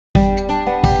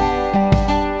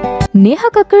Neha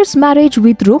Kakkar's marriage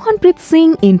with Rohanpreet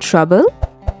Singh in trouble?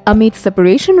 Amid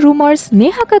separation rumors,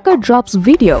 Neha Kakkar drops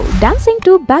video dancing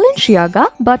to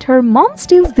Balenciaga, but her mom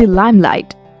steals the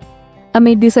limelight.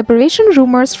 Amid the separation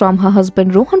rumors from her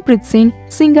husband Rohanpreet Singh,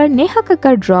 singer Neha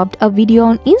Kakkar dropped a video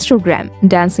on Instagram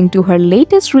dancing to her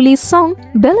latest released song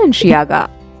Balenciaga.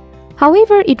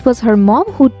 However, it was her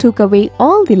mom who took away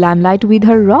all the limelight with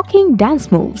her rocking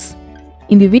dance moves.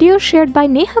 In the video shared by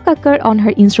Neha Kakkar on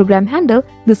her Instagram handle,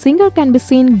 the singer can be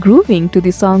seen grooving to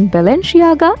the song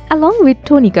Balenciaga along with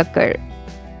Tony Kakkar.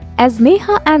 As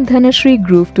Neha and Dhanashri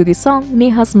groove to the song,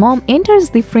 Neha's mom enters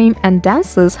the frame and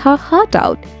dances her heart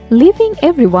out, leaving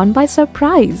everyone by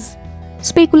surprise.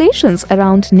 Speculations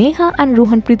around Neha and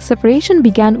Rohanpreet's separation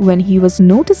began when he was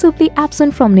noticeably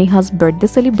absent from Neha's birthday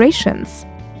celebrations.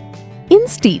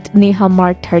 Instead, Neha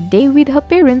marked her day with her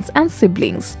parents and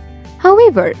siblings.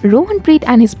 However, Rohanpreet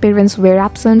and his parents were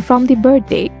absent from the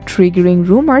birthday, triggering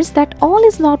rumors that all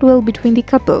is not well between the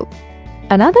couple.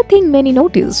 Another thing many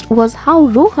noticed was how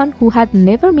Rohan, who had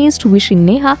never missed wishing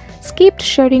Neha, skipped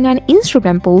sharing an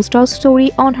Instagram post or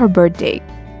story on her birthday.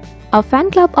 A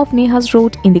fan club of Neha's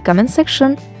wrote in the comment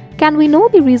section, "Can we know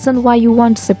the reason why you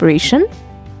want separation?"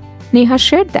 Neha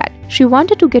shared that she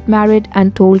wanted to get married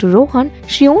and told Rohan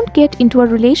she won't get into a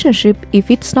relationship if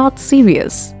it's not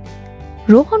serious.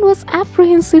 Rohan was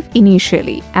apprehensive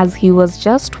initially as he was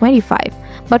just 25,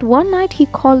 but one night he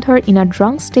called her in a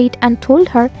drunk state and told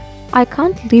her, "I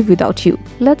can't live without you,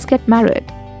 let's get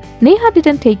married." Neha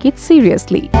didn't take it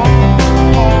seriously.